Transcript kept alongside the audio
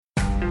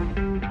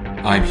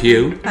I'm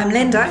Hugh. I'm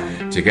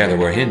Linda. Together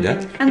we're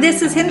Hinda. And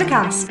this is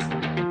Hindacast.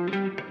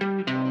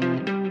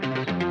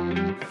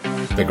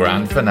 The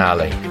grand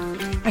finale.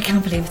 I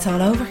can't believe it's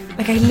all over.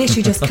 Like, I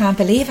literally just can't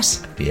believe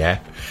it. Yeah.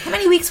 How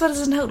many weeks was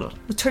it in total?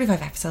 It was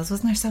 35 episodes,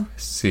 wasn't there? So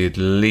See, at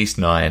least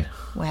 9.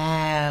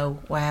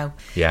 Wow.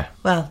 Yeah.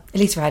 Well, at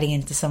least we're heading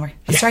into summer.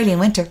 Australian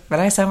winter, but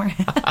our summer.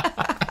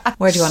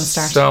 Where do you want to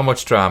start? So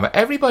much drama.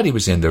 Everybody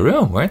was in the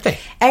room, weren't they?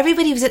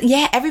 Everybody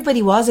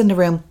was in the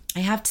room. I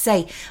have to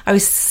say, I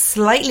was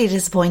slightly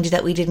disappointed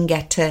that we didn't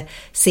get to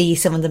see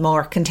some of the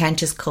more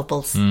contentious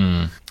couples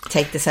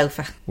take the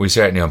sofa. We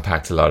certainly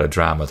unpacked a lot of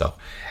drama, though.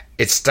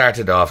 It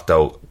started off,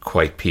 though,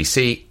 quite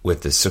PC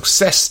with the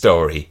success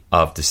story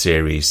of the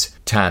series,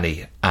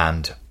 Tanny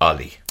and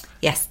Ollie.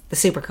 Yes, the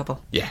super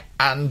couple. Yeah.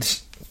 And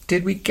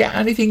did we get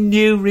anything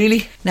new,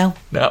 really? No.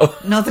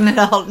 Nothing at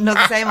all. No,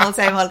 the same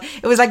old.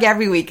 It was like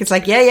every week. It's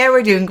like, yeah,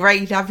 we're doing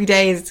great. Happy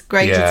days.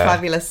 Great. Yeah. It's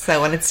fabulous.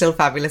 So, and it's still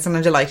fabulous. And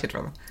I'm delighted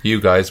for them.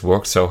 You guys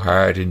work so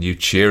hard and you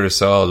cheer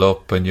us all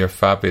up and you're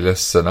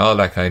fabulous and all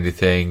that kind of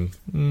thing.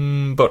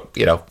 But,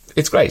 you know,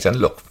 it's great. And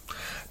look,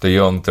 they're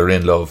young, they're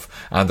in love,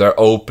 and they're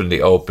openly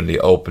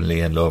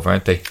in love,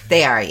 aren't they?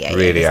 They are, yeah.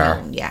 Really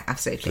are. Yeah,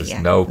 absolutely.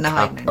 There's no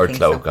cap or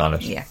cloak on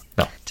it. Yeah.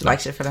 No.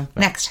 Delighted for them.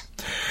 No.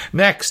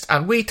 Next,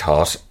 and we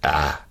thought,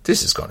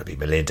 this is going to be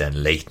Melinda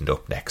and Leighton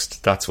up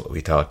next. That's what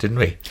we thought, didn't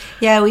we?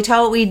 Yeah, we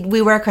thought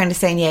we were kind of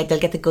saying, yeah, they'll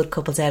get the good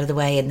couples out of the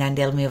way and then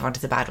they'll move on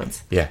to the bad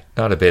ones. Yeah,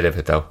 not a bit of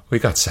it though. We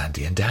got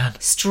Sandy and Dan.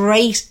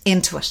 Straight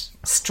into it.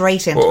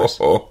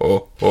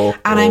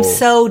 And I'm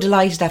so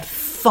delighted that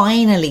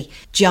finally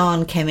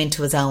John came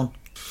into his own.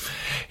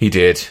 He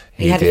did.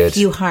 He had a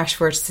few harsh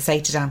words to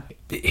say to Dan.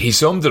 He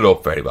summed it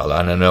up very well,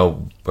 and I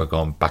know we're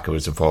going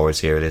backwards and forwards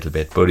here a little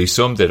bit, but he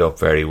summed it up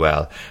very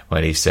well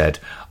when he said,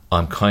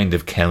 I'm kind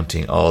of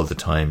counting all the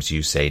times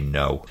you say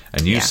no,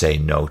 and you say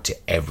no to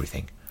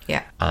everything.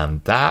 Yeah.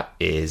 And that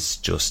is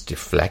just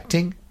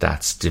deflecting.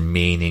 That's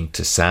demeaning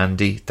to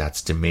Sandy.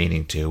 That's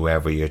demeaning to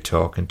whoever you're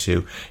talking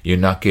to. You're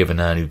not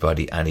giving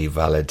anybody any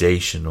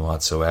validation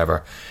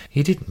whatsoever.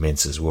 He didn't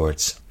mince his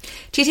words.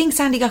 Do you think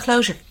Sandy got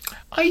closure?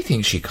 I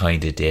think she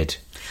kind of did.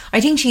 I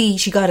think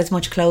she got as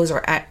much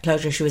closure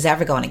as she was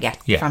ever going to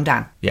get from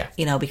Dan. Yeah.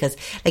 You know, because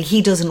like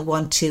he doesn't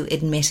want to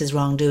admit his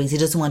wrongdoings. He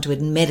doesn't want to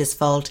admit his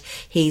fault.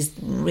 He's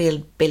real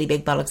Billy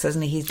Big Bollocks,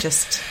 isn't he? He's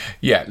just...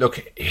 Yeah,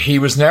 look, he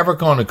was never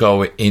going to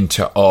go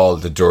into all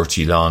the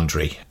dirty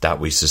laundry that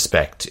we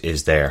suspect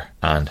is there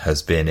and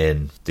has been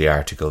in the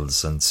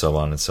articles and so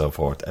on and so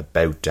forth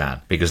about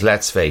Dan. Because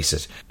let's face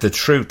it, the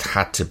truth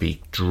had to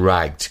be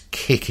dragged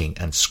kicking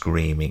and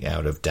screaming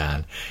out of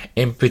Dan.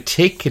 In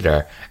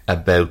particular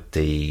about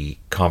the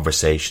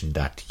conversation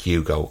that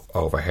Hugo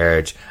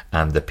overheard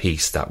and the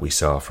piece that we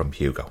saw from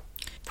Hugo.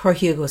 Poor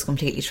Hugo was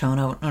completely thrown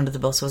out under the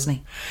bus, wasn't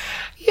he?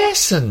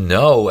 Yes and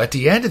no. At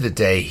the end of the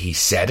day, he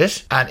said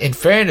it. And in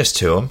fairness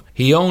to him,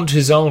 he owned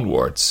his own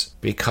words.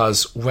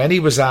 Because when he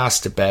was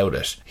asked about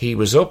it, he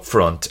was up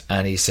front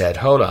and he said,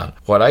 hold on,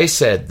 what I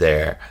said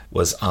there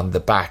was on the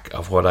back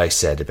of what I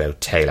said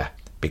about Taylor.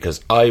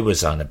 Because I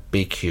was on a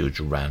big, huge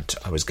rant.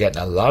 I was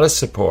getting a lot of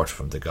support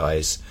from the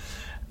guys.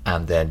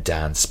 And then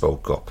Dan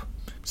spoke up.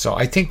 So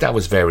I think that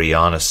was very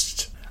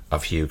honest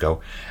of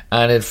Hugo.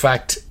 And in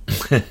fact,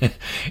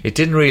 it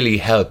didn't really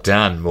help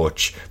Dan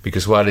much,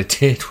 because what it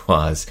did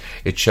was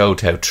it showed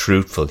how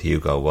truthful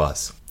Hugo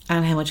was.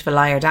 And how much of a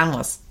liar Dan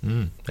was.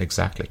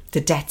 Exactly. The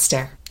death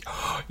stare.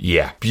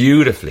 Yeah,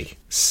 beautifully.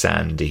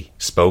 Sandy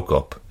spoke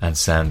up and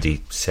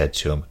Sandy said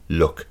to him,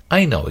 look,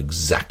 I know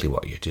exactly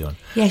what you're doing.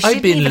 Yeah,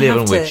 I've been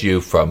living with you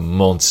for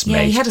months, mate.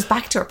 Yeah, he had his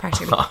back to her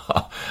practically.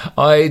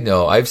 I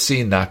know, I've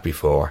seen that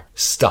before.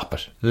 Stop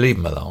it. Leave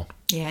him alone.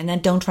 Yeah, and then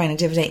don't try and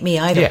intimidate me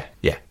either.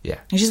 Yeah.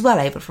 And she's well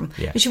able from.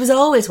 Yeah. But she was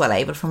always well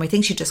able from. I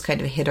think she just kind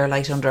of hid her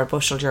light under a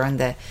bushel during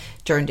the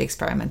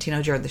experiment, you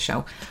know, during the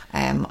show.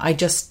 I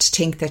just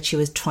think that she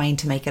was trying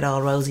to make it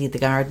all rosy in the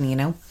garden, you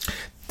know.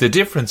 The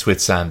difference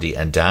with Sandy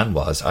and Dan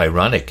was,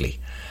 ironically,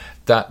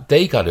 that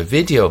they got a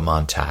video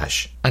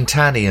montage and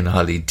Tanny and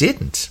Holly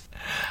didn't.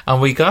 And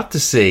we got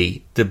to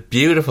see the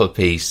beautiful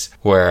piece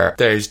where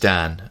there's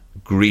Dan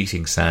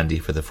greeting Sandy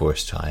for the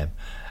first time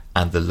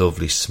and the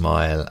lovely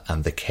smile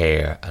and the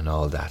care and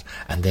all that.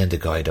 And then the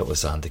guy that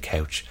was on the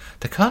couch.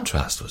 The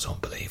contrast was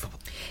unbelievable.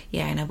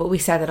 Yeah, I know, but we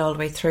said that all the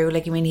way through.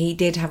 Like, I mean, he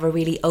did have a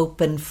really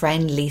open,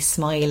 friendly,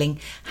 smiling,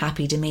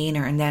 happy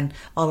demeanour, and then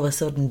all of a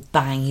sudden,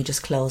 bang, he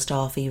just closed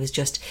off. He was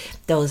just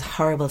those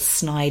horrible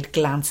snide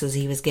glances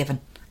he was given.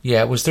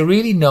 Yeah, was there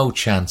really no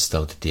chance,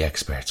 though, that the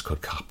experts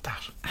could cop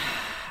that?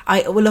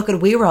 Well, look,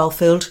 we were all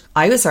fooled.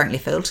 I was certainly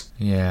fooled.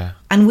 Yeah.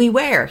 And we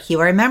were. I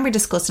remember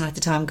discussing at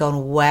the time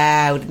going,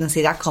 wow, didn't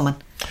see that coming.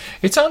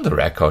 It's on the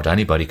record.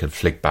 Anybody could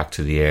flick back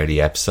to the early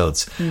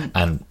episodes.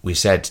 And we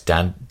said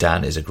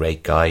Dan is a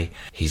great guy.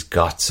 He's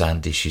got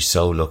Sandy. She's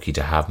so lucky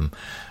to have him.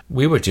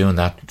 We were doing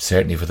that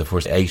certainly for the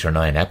first 8 or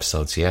 9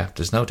 episodes. Yeah,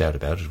 there's no doubt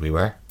about it. We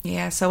were.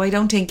 Yeah, so I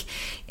don't think,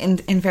 in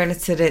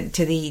fairness to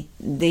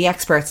the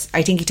experts,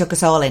 I think he took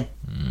us all in.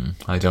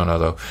 I don't know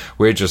though.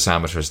 We're just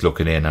amateurs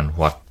looking in on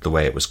the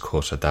way it was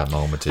cut at that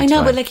moment in I know,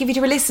 time. but like if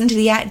you were listening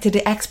to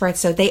the experts,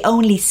 so they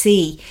only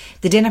see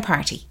the dinner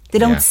party. They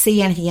don't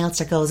see anything else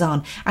that goes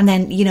on, and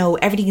then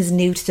everything is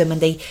new to them,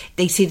 and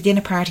they see the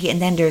dinner party,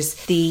 and then there's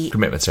the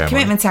commitment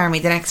ceremony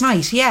the next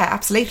night. Yeah,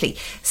 absolutely.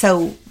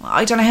 So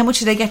I don't know how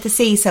much they get to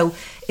see. So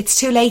it's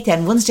too late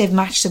then. Once they've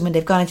matched them and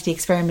they've gone into the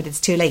experiment,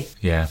 it's too late.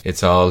 Yeah,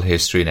 it's all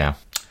history now.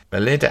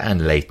 Melinda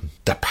and Leighton,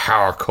 the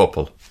power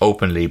couple,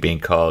 openly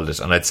being called it,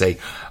 and I'd say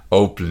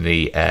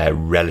openly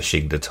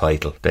relishing the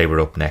title. They were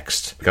up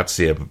next. We got to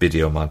see a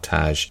video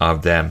montage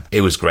of them.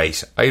 It was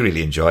great. I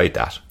really enjoyed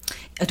that.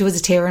 There was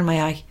a tear in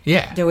my eye.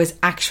 Yeah. There was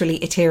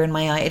actually a tear in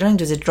my eye. I don't think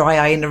there was a dry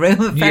eye in the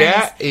room.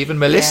 Yeah, even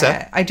Melissa.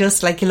 Yeah, I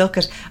just you look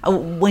at,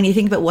 when you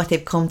think about what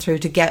they've come through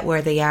to get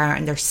where they are,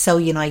 and they're so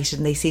united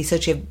and they see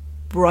such a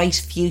bright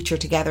future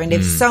together, and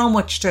they've so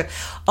much to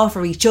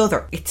offer each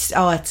other. It's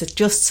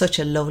just such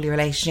a lovely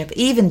relationship.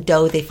 Even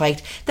though they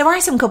fight, there are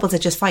some couples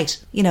that just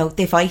fight.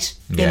 They fight,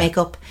 they make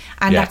up,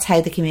 and that's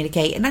how they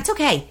communicate, and that's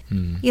okay.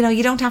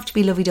 You don't have to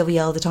be lovey-dovey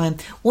all the time.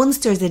 Once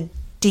there's a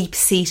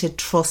deep-seated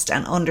trust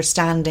and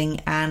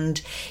understanding,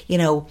 and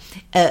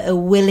a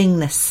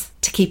willingness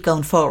to keep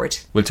going forward.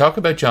 We'll talk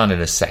about John in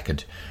a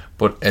second,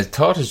 but a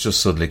thought has just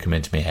suddenly come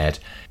into my head.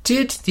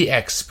 Did the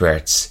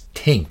experts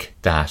think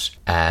that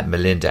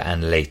Melinda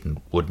and Leighton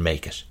would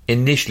make it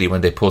initially when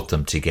they put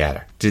them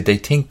together? Did they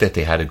think that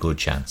they had a good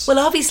chance? Well,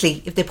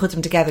 obviously, if they put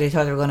them together, they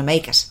thought they were going to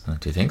make it.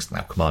 Do you think so?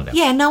 Now, come on now.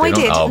 Yeah, no, They I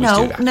don't did. always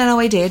do that. No,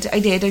 I did.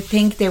 I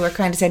think they were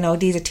kind of saying, no,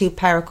 these are two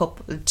power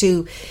couple,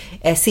 two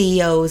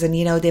CEOs, and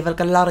they've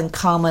got a lot in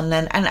common,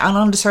 and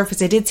on the surface,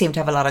 they did seem to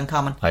have a lot in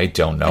common. I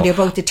don't know. And they're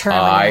both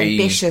determined and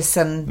ambitious,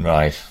 and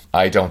right.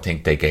 I don't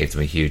think they gave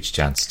them a huge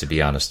chance, to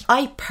be honest.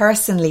 I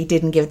personally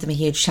didn't give them a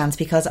huge chance,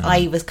 because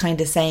I was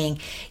kind of saying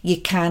you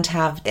can't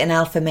have an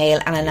alpha male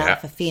and an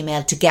alpha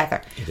female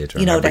together.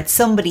 That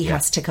somebody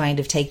has to kind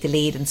of take the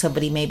lead, and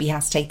somebody maybe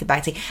has to take the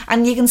backseat,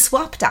 and you can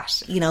swap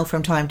that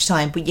from time to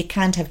time, but you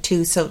can't have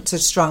two such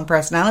strong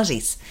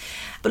personalities.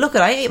 But look,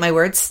 I ate my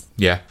words.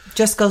 Yeah.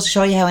 Just goes to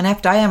show you how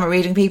inept I am at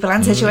reading people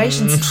and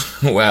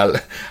situations. Well,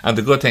 and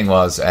the good thing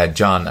was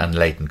John and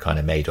Leighton kind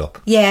of made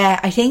up. Yeah,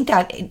 I think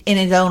that in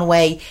his own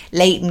way,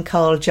 Leighton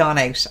called John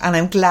out, and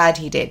I'm glad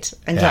he did.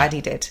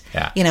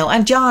 Yeah.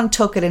 And John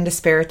took it in the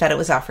spirit that it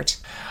was offered.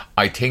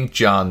 I think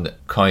John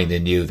kind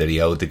of knew that he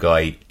owed the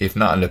guy, if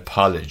not an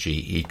apology,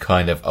 he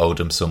kind of owed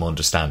him some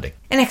understanding.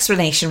 An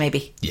explanation,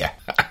 maybe. Yeah.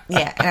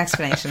 Yeah, an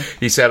explanation.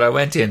 He said, I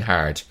went in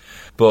hard.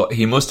 But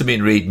he must have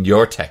been reading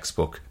your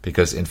textbook,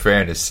 because in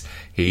fairness,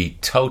 he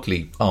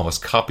totally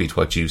almost copied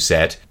what you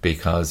said,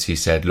 because he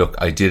said, look,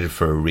 I did it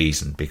for a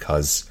reason,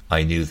 because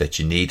I knew that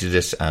you needed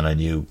it and I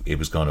knew it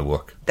was going to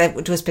work.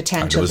 That was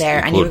potential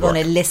there, and you were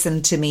going to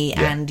listen to me,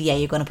 and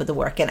you're going to put the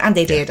work in. And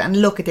they did.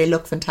 And look, they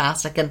look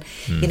fantastic. And,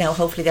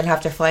 hopefully they'll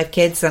have their 5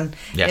 kids and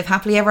live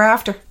happily ever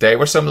after. There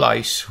were some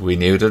light. We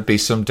knew there'd be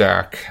some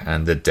dark,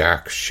 and the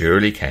dark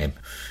surely came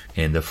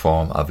in the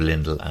form of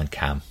Lyndall and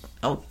Cam.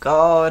 Oh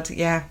God,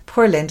 yeah.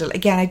 Poor Lyndall.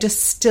 Again, I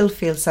just still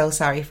feel so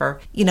sorry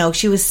for her.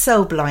 She was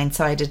so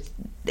blindsided.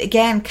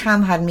 Again,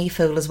 Cam had me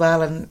fooled as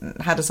well, and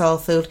had us all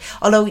fooled.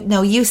 Although,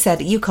 no, you said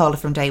it, you called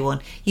it from day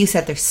one. You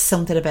said there's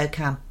something about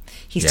Cam.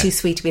 He's too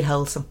sweet to be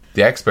wholesome.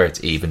 The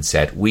experts even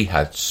said, we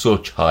had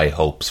such high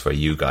hopes for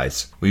you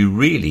guys. We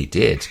really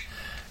did.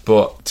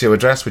 But to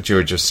address what you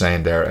were just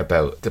saying there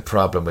about the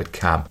problem with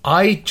Cam,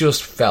 I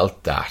just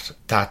felt that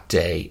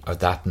day or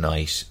that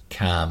night,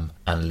 Cam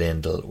and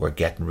Lyndall were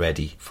getting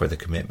ready for the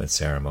commitment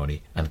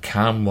ceremony, and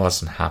Cam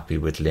wasn't happy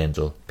with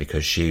Lyndall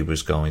because she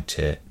was going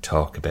to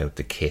talk about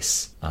the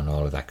kiss and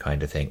all of that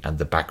kind of thing, and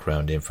the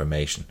background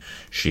information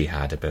she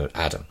had about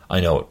Adam. I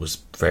know it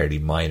was fairly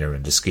minor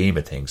in the scheme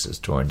of things, as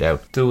turned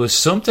out. There was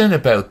something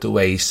about the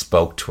way he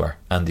spoke to her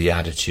and the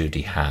attitude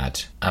he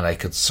had, and I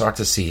could sort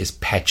of see his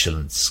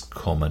petulance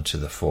coming to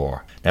the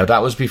fore. Now,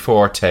 that was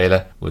before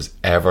Taylor was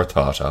ever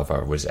thought of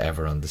or was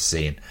ever on the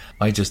scene.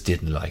 I just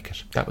didn't like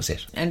it. That was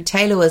it. And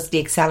Taylor was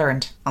the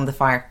accelerant on the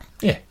fire.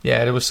 Yeah,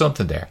 there was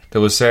something there.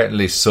 There was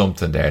certainly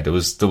something there. There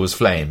was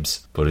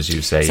flames, but as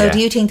you say, So do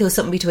you think there was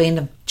something between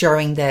them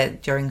during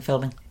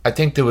filming? I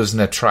think there was an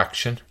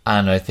attraction,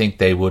 and I think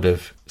they would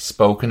have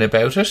spoken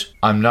about it.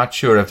 I'm not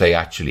sure if they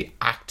actually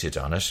acted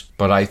on it,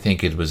 but I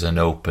think it was an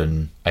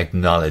open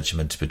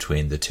acknowledgement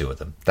between the two of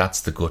them.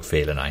 That's the gut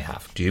feeling I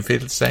have. Do you feel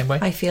the same way?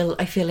 I feel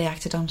they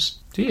acted on it.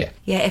 Do you?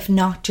 Yeah, if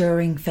not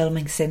during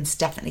filming,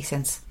 definitely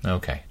since.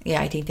 Okay.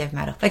 Yeah, I think they've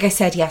met up. Like I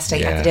said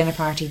yesterday at the dinner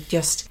party,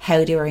 just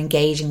how they were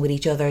engaging with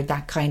each other,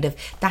 that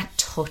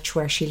touch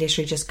where she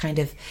literally just kind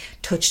of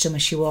touched him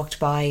as she walked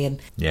by, and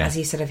as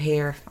he said,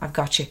 "Here, I've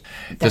got you."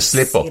 The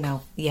slip up,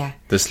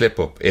 the slip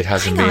up. It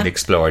hasn't been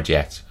explored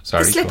yet.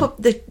 Sorry, the slip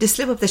up, the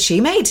slip up that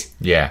she made.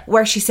 Yeah,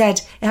 where she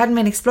said it hadn't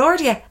been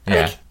explored yet.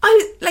 Yeah,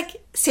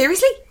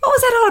 seriously, what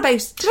was that all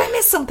about? Did I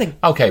miss something?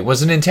 Okay,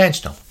 was it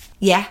intentional?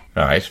 Yeah.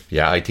 All right.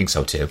 Yeah, I think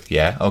so too.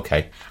 Yeah,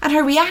 okay. And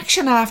her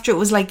reaction after it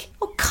was like,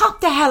 "Oh, cop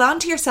the hell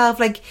onto yourself!"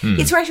 Like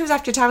it's where she was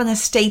after telling a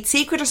state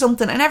secret or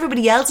something, and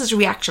everybody else's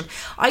reaction.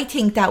 I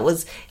think that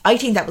was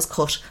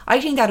cut. I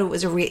think that it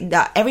was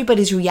that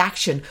everybody's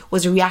reaction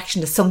was a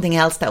reaction to something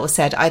else that was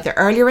said either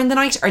earlier in the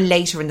night or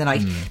later in the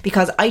night.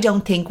 Because I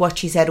don't think what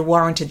she said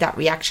warranted that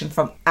reaction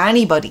from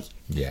anybody.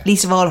 Yeah.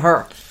 Least of all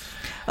her.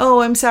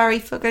 Oh, I'm sorry.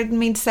 Fuck, I didn't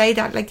mean to say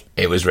that. Like,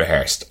 it was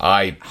rehearsed.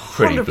 I'm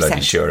pretty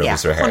bloody sure it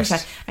was rehearsed.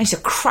 100%. And she's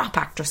a crap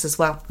actress as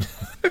well.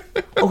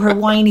 Oh, her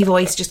whiny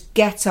voice just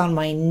gets on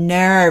my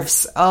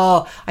nerves.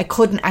 Oh, I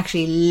couldn't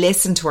actually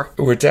listen to her.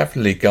 We're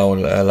definitely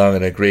going along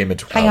in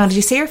agreement. Hang on, did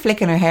you see her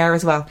flicking her hair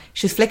as well?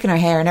 She was flicking her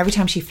hair, and every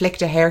time she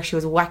flicked her hair, she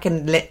was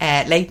whacking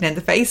Leighton in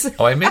the face.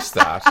 Oh, I missed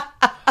that.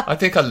 I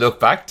think I'll look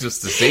back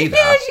just to see that.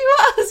 Yeah, she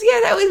was. Yeah,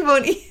 that was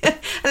funny.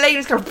 And Leighton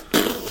was going...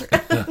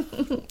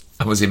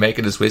 And was he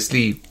making his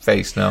whistly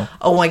face now?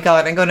 Oh my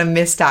God, I'm going to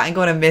miss that. I'm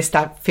going to miss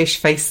that fish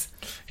face.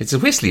 It's a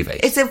whistly face.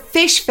 It's a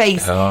fish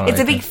face. Oh,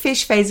 it's a big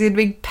fish face. It's a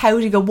big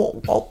pouty go,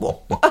 whoa,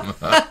 whoa, whoa.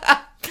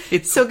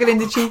 It's sucking in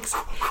the cheeks.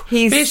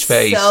 He's fish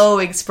face. So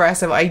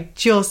expressive. I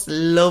just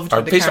loved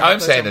it. I'm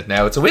saying it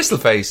now. It's a whistle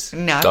face.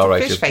 No, it's all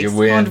right. Fish face. You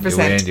win,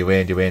 100%. You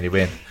win.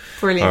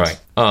 Brilliant. All right,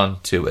 on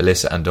to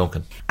Alyssa and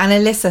Duncan. And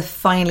Alyssa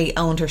finally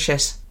owned her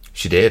shit.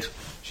 She did.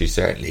 She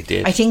certainly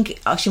did. I think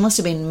she must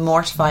have been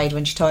mortified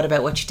when she thought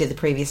about what she did the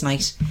previous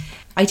night.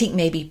 I think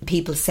maybe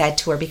people said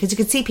to her, because you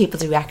could see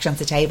people's reaction at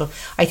the table,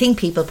 I think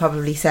people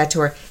probably said to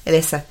her,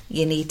 "Alyssa,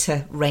 you need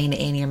to rein it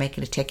in, you're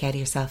making a tick out of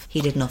yourself.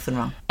 He did nothing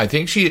wrong." I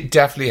think she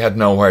definitely had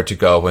nowhere to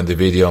go when the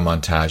video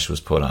montage was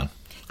put on.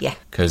 Yeah.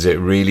 Because it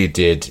really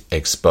did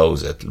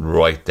expose it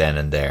right then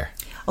and there.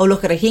 Oh,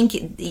 look, I think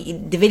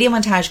the video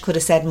montage could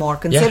have said more,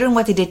 considering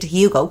what they did to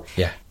Hugo.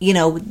 Yeah. You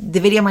know, the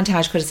video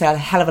montage could have said a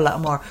hell of a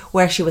lot more,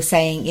 where she was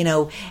saying, you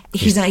know,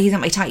 he's not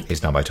my type.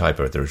 He's not my type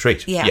at the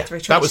retreat. Yeah, at the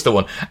retreat. That was the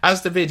one.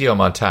 As the video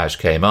montage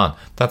came on,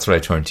 that's what I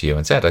turned to you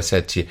and said. I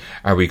said to you,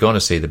 are we going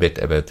to see the bit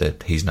about the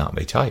he's not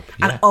my type?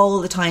 Yeah. And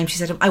all the time she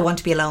said to him, "I want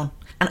to be alone."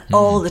 And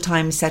all the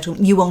time she said to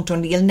him, you'll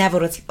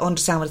never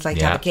understand what it's like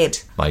to have a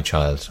kid. My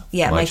child.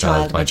 Yeah, my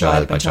child.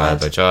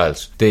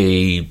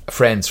 The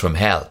friends from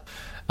hell.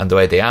 And the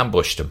way they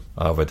ambushed him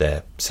over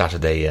the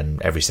Saturday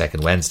and every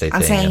second Wednesday thing.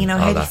 And saying,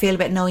 how do you feel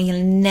about knowing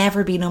you'll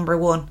never be number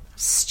one?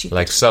 Stupid.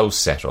 Like, so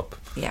set up.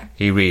 Yeah.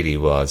 He really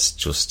was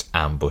just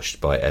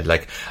ambushed by it.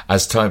 Like,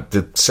 as time,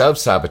 the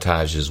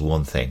self-sabotage is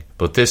one thing,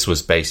 but this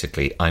was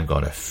basically, I'm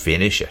going to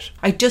finish it.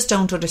 I just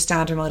don't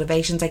understand her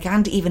motivations. I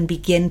can't even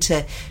begin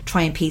to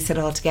try and piece it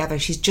all together.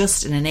 She's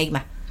just an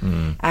enigma.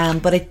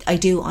 But I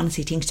do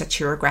honestly think that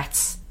she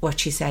regrets what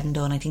she said and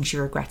done. I think she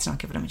regrets not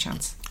giving him a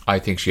chance. I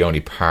think she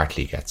only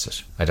partly gets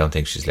it. I don't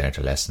think she's learned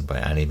her lesson by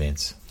any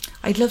means.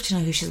 I'd love to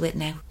know who she's with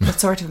now. What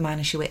sort of man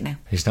is she with now?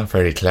 He's not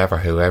very clever,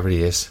 whoever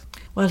he is.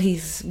 Well,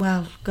 he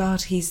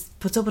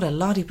puts up with a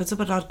lot. He puts up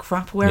with a lot of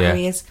crap wherever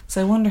he is.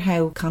 So I wonder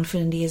how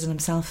confident he is in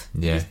himself.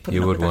 Yeah,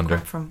 you would wonder.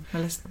 From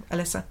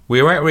Alyssa.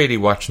 We weren't really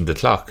watching the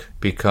clock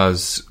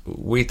because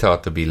we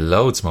thought there'd be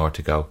loads more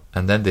to go.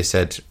 And then they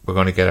said, we're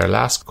going to get our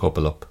last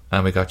couple up.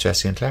 And we got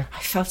Jessie and Claire. I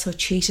felt so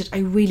cheated. I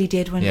really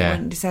did when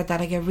they said that.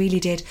 Like, I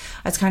really did.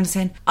 I was kind of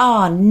saying,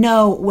 oh,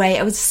 no way.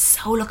 I was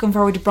so looking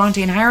forward to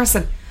Bronte and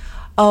Harrison.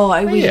 Oh,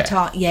 I really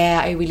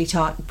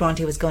thought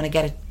Bronte was going to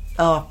get it.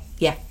 Oh,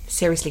 yeah.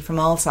 Seriously, from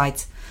all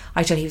sides.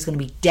 I thought he was going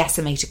to be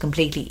decimated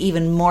completely,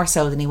 even more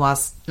so than he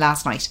was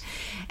last night.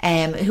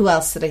 Who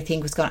else did I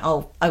think was going?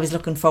 I was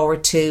looking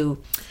forward to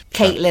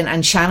Caitlin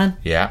and Shannon.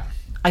 Yeah,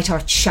 I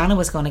thought Shannon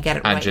was going to get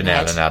it right. And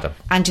Janelle and Adam.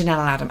 And Janelle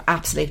and Adam,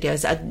 absolutely.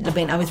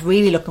 I was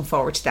really looking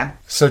forward to them.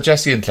 So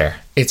Jessie and Claire.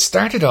 It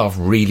started off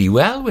really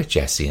well with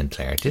Jessie and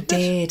Claire, didn't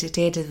it? It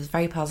did. It was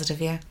very positive.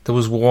 Yeah. There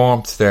was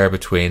warmth there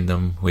between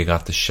them. We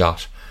got the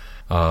shot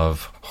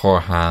of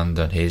her hand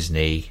on his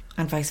knee.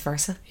 And vice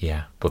versa.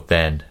 Yeah, but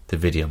then the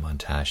video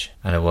montage,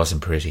 and it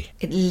wasn't pretty.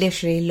 It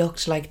literally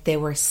looked like they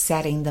were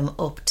setting them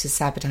up to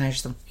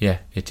sabotage them. Yeah,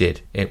 it did.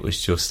 It was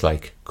just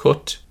like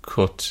cut,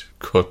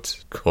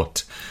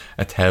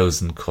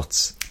 1,000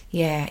 cuts.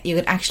 Yeah, you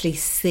could actually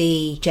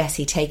see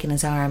Jesse taking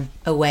his arm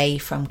away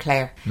from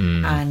Claire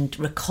and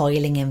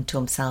recoiling him to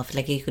himself.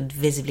 Like, you could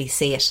visibly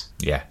see it.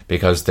 Yeah,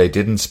 because they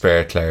didn't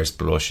spare Claire's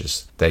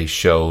blushes. They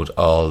showed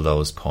all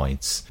those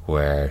points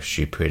where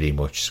she pretty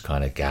much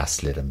kind of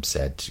gaslit him,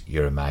 said,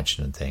 you're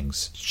imagining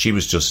things. She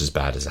was just as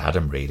bad as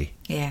Adam, really.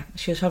 Yeah,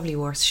 she was probably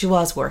worse. She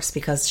was worse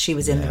because she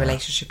was in the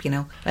relationship, you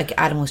know. Like,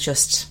 Adam was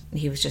just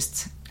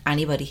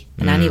anybody,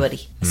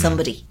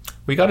 somebody.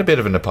 We got a bit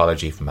of an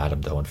apology from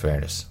Adam, though, in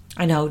fairness.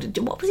 I know.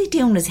 What was he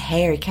doing with his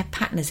hair? He kept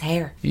patting his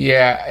hair.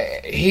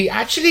 Yeah, he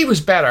actually was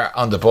better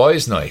on the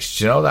boys' night.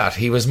 Do you know that?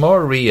 He was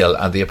more real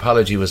and the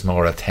apology was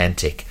more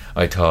authentic,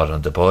 I thought,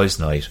 on the boys'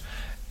 night.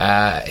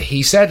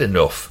 he said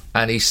enough,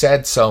 and he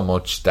said so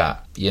much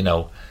that, you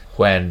know,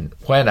 when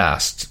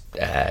asked,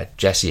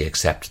 Jesse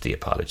accepted the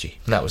apology.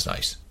 And that was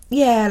nice.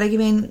 Yeah, like, I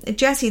mean,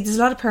 Jesse, there's a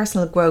lot of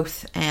personal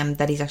growth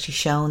that he's actually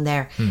shown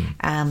there.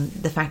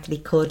 The fact that he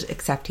could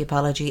accept the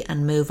apology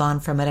and move on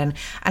from it, and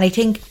I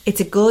think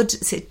it's a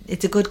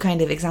good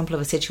kind of example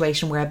of a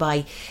situation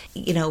whereby,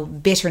 you know,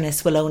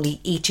 bitterness will only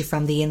eat you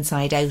from the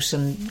inside out,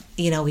 and,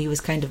 you know, he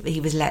was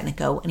letting it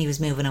go and he was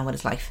moving on with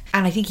his life.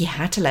 And I think he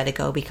had to let it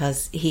go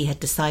because he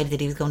had decided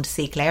that he was going to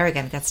see Claire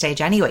again at that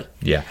stage anyway.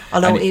 Yeah.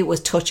 Although it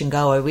was touch and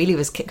go, I really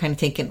was kind of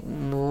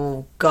thinking,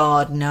 oh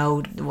God,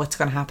 no, what's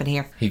going to happen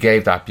here? He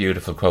gave that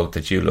beautiful quote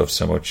that you love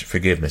so much: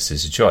 forgiveness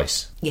is a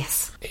choice.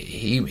 Yes.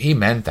 He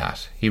meant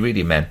that. He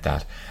really meant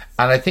that.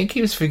 And I think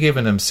he was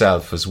forgiving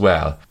himself as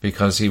well,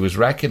 because he was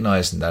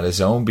recognising that his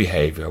own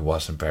behaviour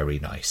wasn't very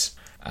nice.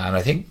 And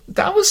I think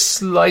that was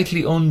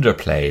slightly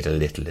underplayed a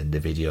little in the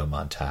video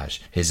montage,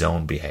 his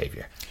own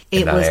behaviour.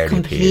 It was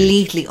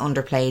completely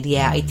underplayed,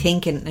 yeah, I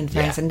think, in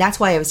fairness. Yeah. And that's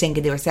why I was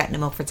thinking they were setting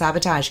him up for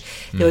sabotage.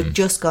 They were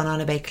just gone on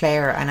about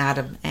Claire and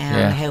Adam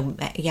and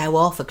how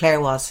awful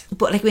Claire was.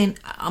 But, like, I mean,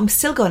 I'm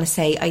still going to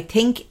say, I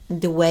think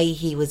the way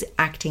he was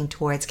acting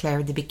towards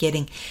Claire at the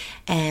beginning,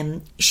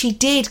 she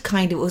did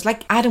kind of, it was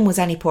like Adam was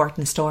any port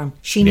in a storm.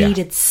 She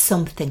needed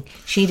something.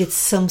 She needed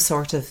some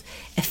sort of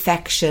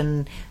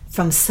affection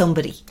from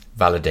somebody.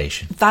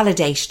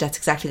 Validation, that's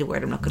exactly the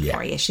word I'm looking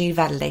for. Yeah, she needed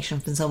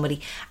validation from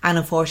somebody, and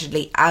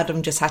unfortunately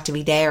Adam just had to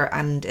be there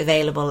and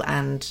available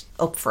and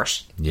up for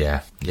it.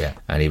 Yeah,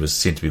 and he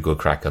seemed to be a good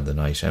crack on the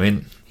night. I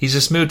mean, he's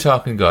a smooth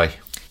talking guy.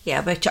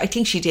 Yeah, but I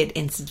think she did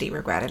instantly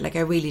regret it. Like,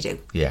 I really do.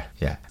 Yeah.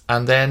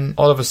 And then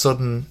all of a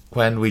sudden,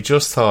 when we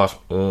just thought,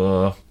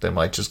 oh, they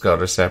might just go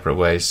their separate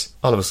ways,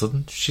 all of a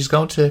sudden she's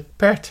going to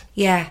Perth.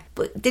 Yeah,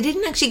 but they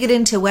didn't actually get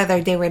into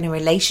whether they were in a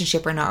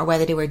relationship or not, or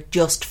whether they were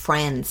just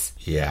friends.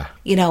 Yeah.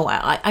 You know,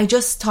 I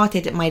just thought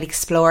that it might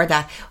explore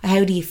that.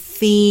 How do you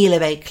feel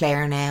about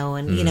Claire now?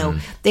 And, you know,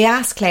 they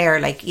asked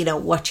Claire, like, you know,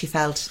 what she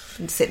felt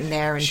sitting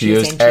there. And she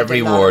used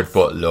every word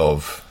but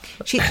love.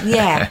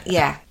 Yeah.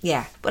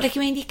 But, like, I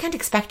mean, you can't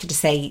expect her to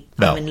say,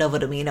 I'm in love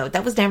with him, you know.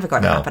 That was never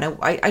going to happen.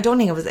 I don't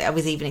think I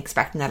was even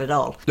expecting that at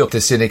all. Look,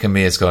 the cynic in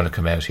me is going to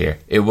come out here.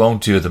 It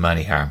won't do them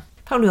any harm.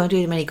 Probably won't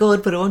do them any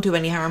good, but it won't do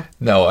any harm.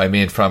 No, I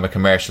mean, from a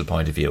commercial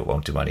point of view, it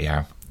won't do any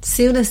harm.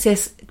 Soon as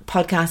this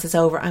podcast is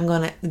over, I'm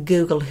going to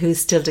Google who's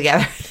still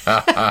together.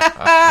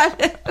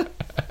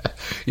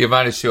 You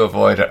managed to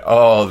avoid it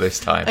all this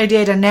time. I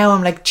did, and now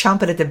I'm like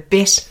chomping at the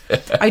bit.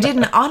 I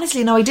didn't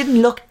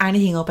look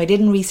anything up. I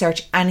didn't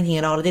research anything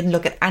at all. I didn't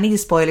look at any of the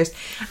spoilers,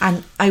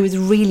 and I was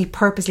really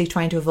purposely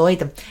trying to avoid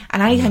them.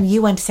 And anytime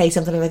you went to say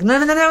something, I'm like, no,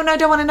 I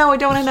don't want to know,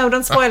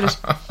 don't spoil it.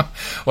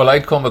 Well,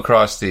 I'd come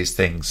across these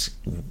things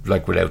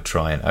like without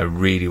trying. I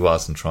really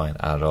wasn't trying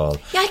at all.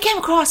 Yeah, I came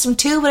across them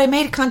too, but I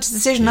made a conscious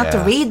decision not to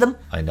read them.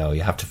 I know,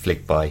 you have to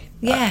flick by.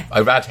 Yeah.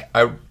 I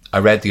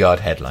read the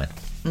odd headline.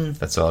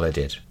 That's all I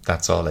did.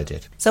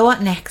 So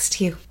what next,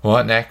 Hugh?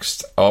 What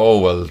next? Oh,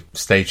 well,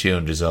 stay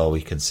tuned is all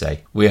we can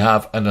say. We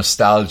have a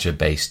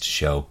nostalgia-based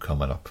show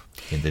coming up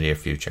in the near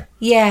future.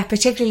 Yeah,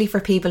 particularly for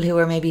people who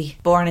were maybe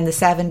born in the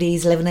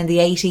 70s, living in the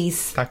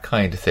 80s. That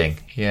kind of thing.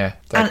 Yeah,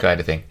 kind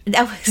of thing.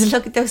 That was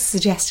a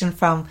suggestion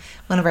from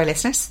one of our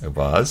listeners. It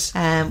was.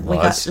 We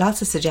got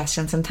lots of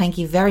suggestions, and thank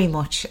you very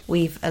much.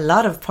 We've a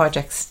lot of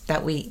projects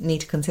that we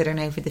need to consider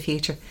now for the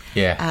future.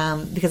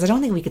 Yeah. Because I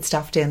don't think we could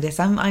stop doing this.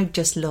 I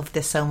just love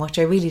this so much.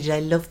 I really did.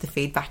 I love the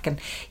feedback, and,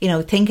 you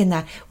know, thinking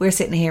that we're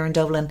sitting here in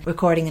Dublin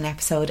recording an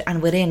episode,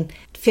 and within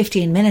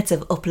 15 minutes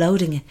of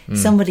uploading it,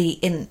 somebody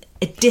in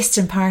a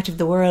distant part of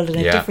the world in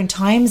a different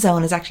time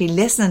zone is actually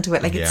listening to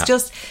it. Like, it's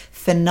just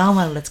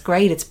phenomenal. It's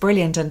great. It's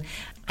brilliant. And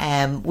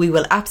we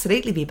will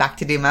absolutely be back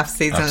to do Maths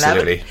Season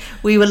 11.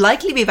 We will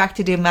likely be back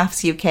to do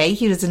Maths UK.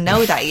 He doesn't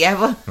know that yet,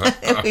 but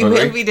we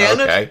will be doing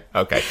it.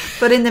 Okay.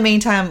 But in the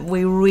meantime,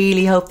 we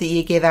really hope that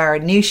you give our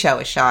new show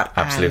a shot.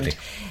 Absolutely. And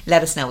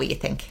let us know what you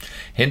think.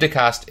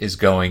 Hindacast is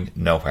going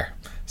nowhere.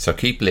 So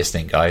keep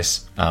listening,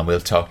 guys, and we'll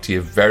talk to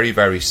you very,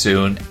 very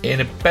soon in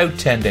about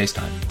 10 days'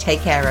 time.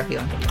 Take care,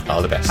 everyone.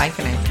 All the best. Bye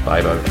for now.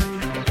 Bye.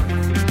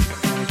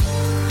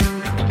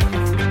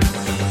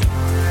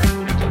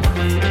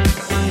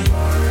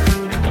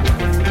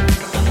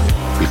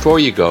 Before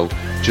you go,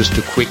 just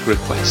a quick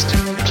request.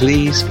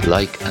 Please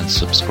like and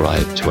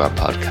subscribe to our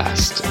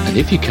podcast. And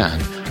if you can,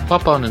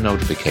 pop on a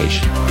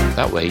notification.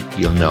 That way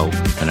you'll know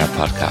when our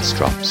podcast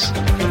drops.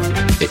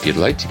 If you'd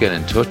like to get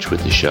in touch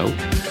with the show,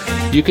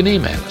 you can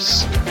email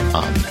us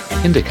on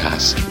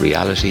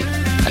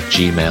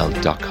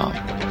indicastreality@gmail.com.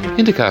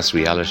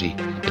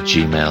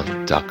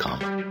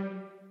 indicastreality@gmail.com.